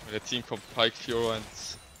 When the team comp Pike, Fiora and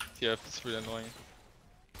TF, it's really annoying.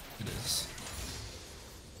 It is.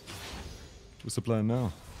 What's the plan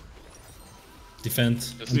now? Defend.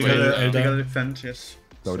 Just We wait, gotta defend, yes.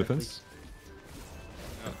 Tower defense?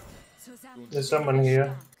 Zusammen There's someone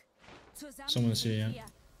here. Zusammen Someone's here, sind yeah.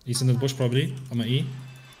 wir. He's in the bush probably. On my E.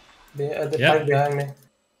 The Yeah. Pike behind me.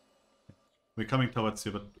 We're coming towards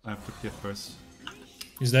you, but I have to clear first.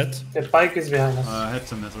 He's dead. The Pike is behind us. I had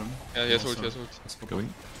some Nezrim. Yeah, he has Also, ult, he has ult. let's go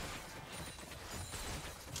Going.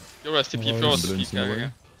 Fiora's TP, Oh, Fiora's ambulance TP, in the yeah, way.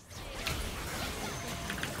 yeah.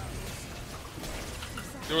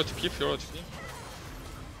 Fiora TP, Fiora TP.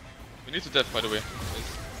 We need to death, by the way.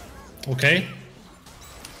 Okay.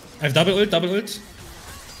 I have double ult.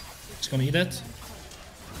 Just gonna eat that.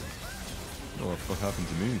 Oh, what happened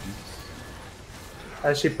to me? Jesus.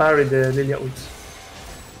 She parried the Lilia ult.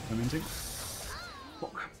 Amazing.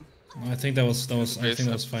 I think that was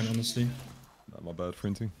fine, honestly. Not my bad,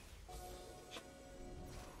 Frenzy.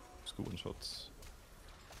 Just go one shots.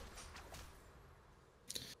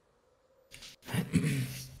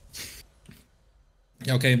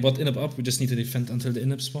 Yeah, okay, bot inhib up, we just need to defend until the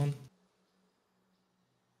inhib spawn.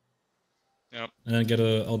 Yeah. And then get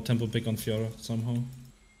a out tempo pick on Fiora somehow.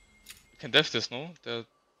 You can def this, no? There are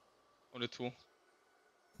only 2.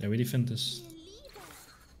 Yeah, we defend this.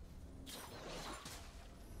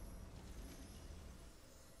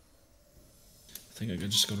 I think I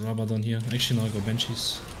could just go Rabadon here. Actually, no, I go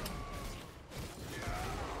Banshees.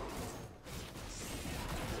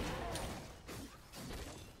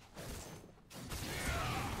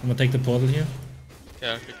 I'm gonna take the portal here.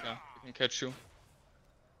 Yeah, okay, yeah. We can catch you.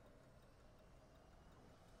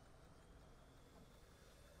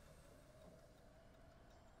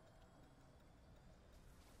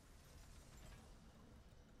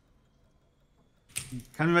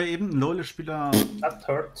 Können wir eben LoL-Spieler That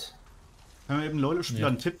hurt.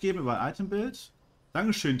 einen Tipp geben über Itembild?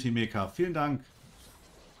 Dankeschön, Team Eka. Vielen Dank.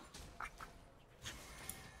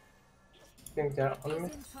 I think they're on me.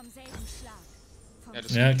 Sind vom selben Schlag. Vom Ja,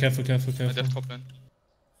 das Yeah, careful, careful, I careful. def top lane.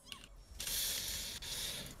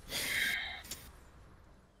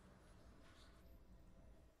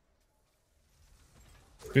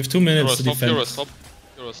 We have 2 minutes to Fiora defend. Fiora top.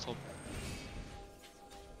 Fiora top.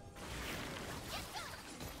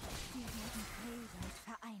 Wir werden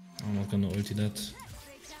Freiheit vereinen. I'm not gonna ulti that.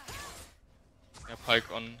 Yeah,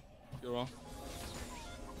 Pike on Fiora.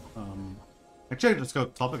 Actually, let's go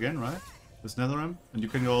top again, right? This Netherrealm, and you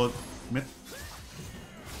can go mid.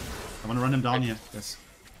 I want to run him down here. Yes.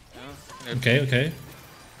 Yeah. Okay, okay.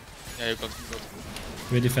 Yeah, you got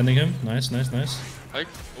We're defending him. Nice, nice, nice. Pike.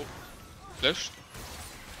 Oh. Flash.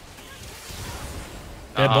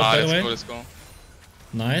 Yeah, bot, by the let's way. go, let's go.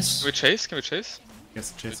 Nice. Can we chase? Can we chase?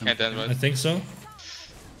 Yes, We chase him. can't end, I right? think so.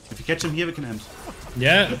 If you catch him here, we can end.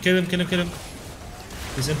 Yeah, kill him, kill him, kill him.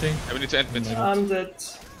 He's empty. Yeah, we need to end mid. I'm dead.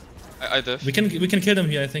 I def. We can kill them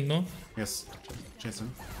here, I think, no? Yes, chase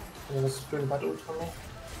him. It was really bad ult for me.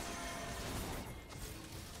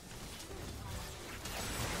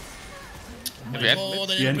 Can we end Oh, mid?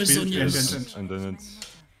 the We end, Empress we on end, we you. end, end, end. And then it's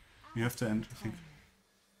We have to end, I think.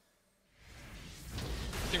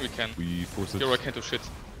 I think we can. we force it. Fiora can't do shit.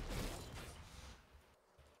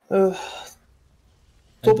 Top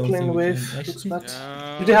I don't lane think we wave can, looks actually. bad.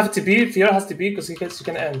 Yeah. Do they have TP? Fiora has TP because he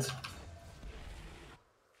can end.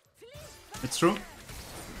 It's true.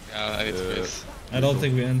 Yeah, I need space. I don't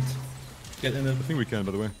think we end. Get in I it. think we can,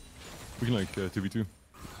 by the way. We can like 2v2.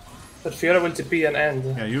 But Fiora will TP and end.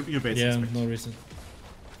 Yeah, you bait. Yeah, Suspect. no reason.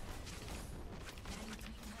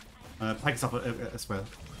 Pike's up as well.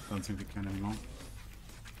 Don't think we can anymore.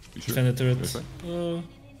 You sure? Defend the turret. Yes, right? Oh.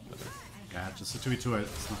 Yeah, just a 2v2,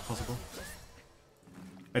 it's not possible.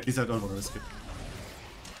 At least I don't want to risk it.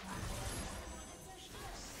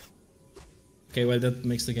 Okay, well that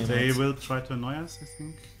makes the game They hard. will try to annoy us, I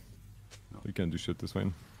think. You can do shit this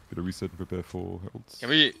fine. Gotta reset and prepare for heralds. Can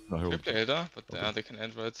we No, herald. play Elder? But they can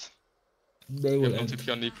end, right? They We will have no end.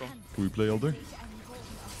 TP on Nico. Can we play Elder?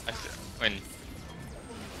 I mean,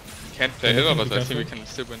 we can't play Yeah, we Elder, can but be I think we careful. can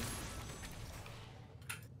still win.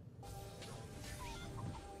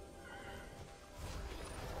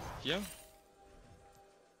 Here?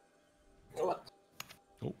 What?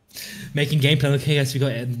 Making game plan. Okay, guys, we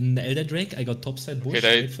got an Elder Drake. I got topside bush.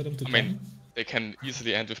 Okay, Wait for them to I come. mean, they can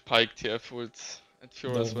easily end with Pike, TF ults, and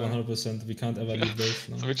Fiora No, as well. 100%. We can't ever leave those.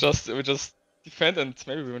 So No. we just defend and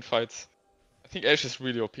maybe we win fights. I think Ashe is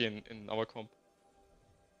really OP in our comp.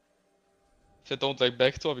 If they don't like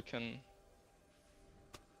backdoor, we can.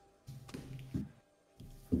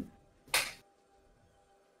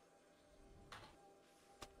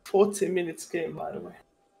 $40 minutes game, by the way.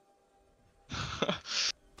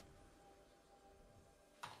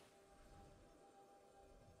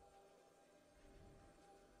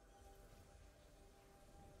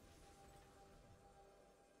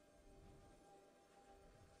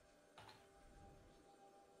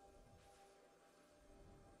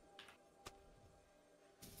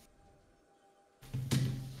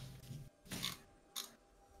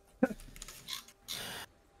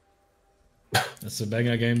 That's a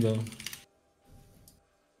banger game, though.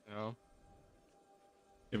 Yeah.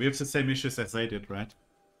 Yeah, we have the same issues as they did, right?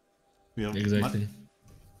 We are Exactly.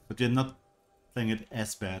 but we're not playing it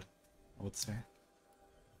as bad, I would say.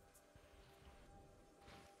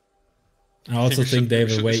 I also think they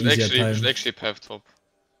have a way easier We should time. actually have top.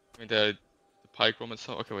 I mean, the Pike roam and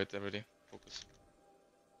so. Okay, wait, they're ready. Focus.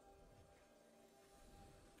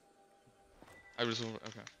 I will zoom.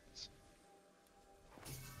 Okay.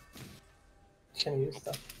 Can use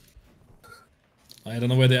that. I don't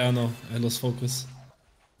know where they are now. I lost focus.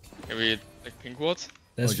 Maybe like pink ward?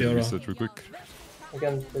 There's I'll get Fiora. research real quick.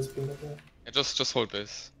 Again, there's been okay. Yeah, just hold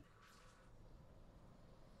base.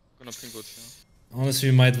 Gonna pink ward here. Honestly,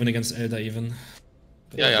 we might win against Elder even.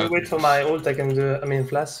 Yeah, If yeah. you wait for my ult, I can do. I mean,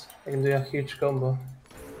 flash. I can do a huge combo.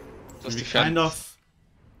 Just We defend.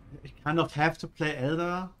 kind of have to play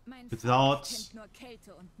Elder Mein without. Feind kennt nur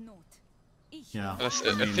Kälte und Not. Ich Yeah.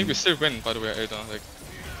 I think we still win, by the way, Elder. Like,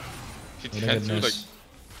 if you Don't defend get too, like, nice.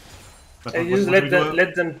 But You what just do we do?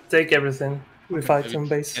 let them take everything. We fight maybe on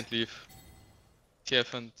base. can't leave.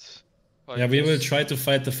 TF and. Yeah, we will try to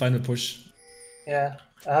fight the final push. Yeah,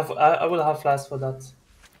 I will have flash for that.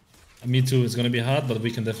 Me too. It's gonna be hard, but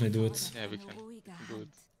we can definitely do it. Yeah, we can. ruhige Do it. Hand.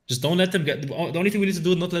 Just don't let them get. The only thing we need to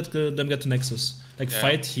do is not let them get to Nexus. Like Yeah.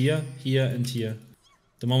 fight here, here, and here.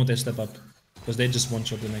 The moment they step up, because they just one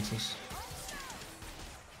shot the Nexus.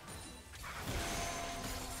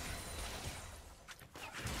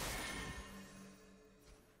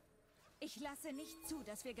 Ich lasse nicht zu,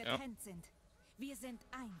 dass wir getrennt sind. Wir sind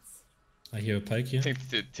eins. I hear a pike I here. think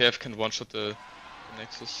the TF can one-shot the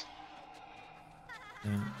Nexus.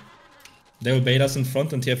 Yeah. They will bait us in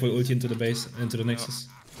front, and TF will ulti into the base, into the Nexus.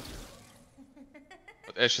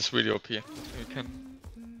 But Ashe is really OP. We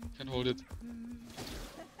can hold it.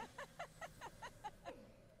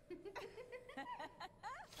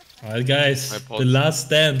 Alright, guys, My the pod. last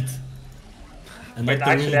stand. And Wait, not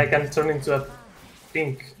the actually, I room. can turn into a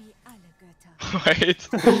pink. Wie alle Götter. Wait.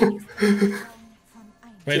 Von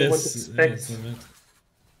Wait, Do you want it's, to expect- it's not bad.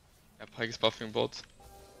 Yeah, Pike is buffing bot.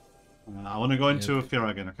 I want to go into Fiora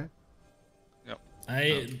again, okay?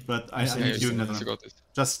 But I Yeah, need you, you Netherlands. got it.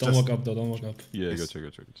 Just Don't walk up though, don't walk up. Yeah, Yes.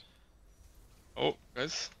 gotcha. Oh,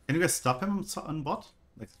 guys. Can you guys stop him on bot?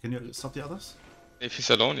 Like, can you stop the others? If he's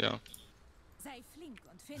alone, yeah. Sei flink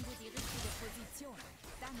und finde die richtige Position.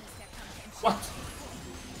 Dann ist der Kampf What? entschieden.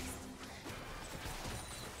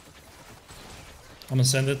 I'm gonna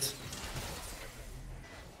send it.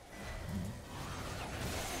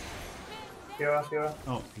 Fiora.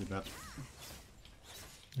 Oh, really bad.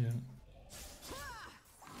 Yeah.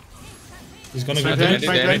 He's gonna go Right down.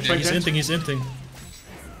 there, right there. He's inting.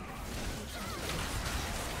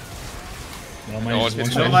 No, mine No, is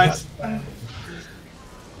it's one Never shot. mind.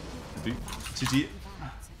 GG. GG.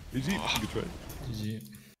 GG. Good try. GG.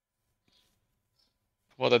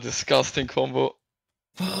 What a disgusting combo.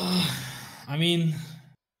 I mean,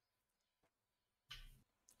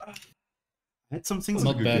 I had some things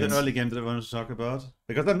Not in bad. the early game that I wanted to talk about.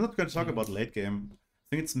 Because I'm not going to talk about late game. I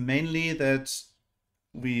think it's mainly that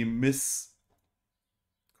we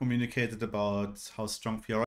miscommunicated about how strong Fiora